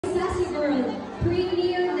world.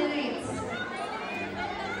 Premiere nights.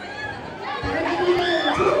 Para nakita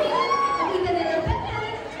nila.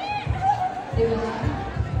 Diba?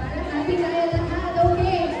 Para happy tayo lahat.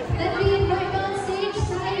 Okay. Let me invite on stage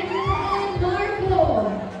Xyriel and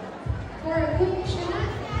Marco for a quick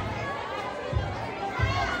chat.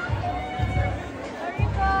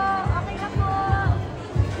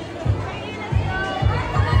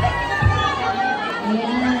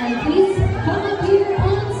 Yeah, please come up here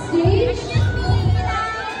on stage.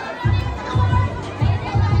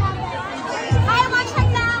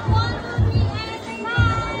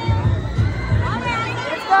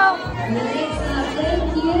 Lights up,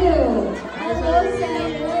 thank you. Hello,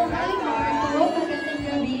 Xyriel. Hi, Marco. Magandang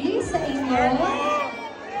gabi sa inyo.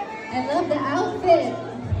 I love the outfit.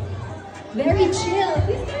 Very chill.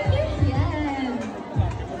 Yan.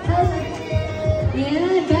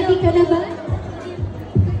 Yan, ready ka na ba?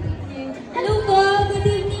 Hello po, good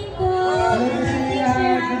evening po. Hello,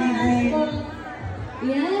 Xyriel. Good evening.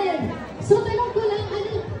 Yan. So, tanong ko lang,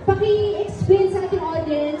 paki-explain sa ating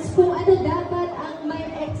audience kung ano dapat ang may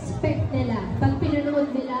expect nila pag pinanood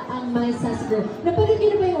nila ang Masa. Napanood niyo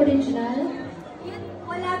na ba yung original?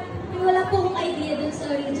 Wala po akong idea dun sa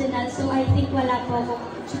original, so I think wala po akong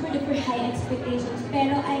super duper high expectations.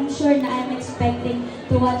 Pero I'm sure na I'm expecting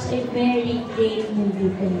to watch a very great movie.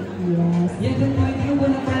 Yes. Yeah, good point. Hindi ko po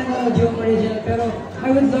napanood yung original, pero I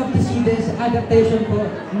would love to see this adaptation po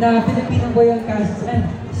na Filipino po yung cast. And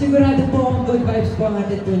sigurado po akong good vibes po ang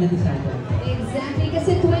atin po na designer. Exactly,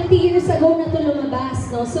 kasi 20 years ago na ito lumabas,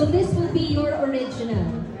 no? So this will be your original.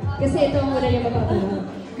 Kasi ito ang una yung mapapanood.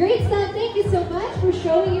 Great stuff! Thank you so much for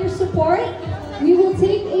showing your support. We will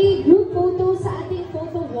take a group photo sa ating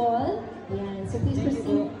photo wall. Yan, so please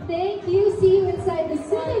proceed. Thank you. See you inside the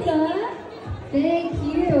cinema. Thank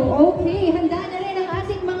you. Okay, handa na rin ang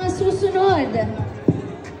ating mga susunod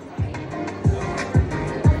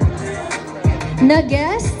na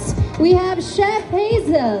guests. We have Chef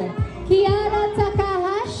Hazel, Kiara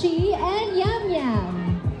Takahashi, and Yam Yam.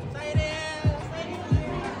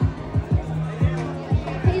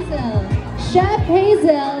 Chef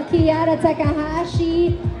Hazel, Kiara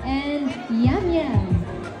Takahashi, and Yam Yam.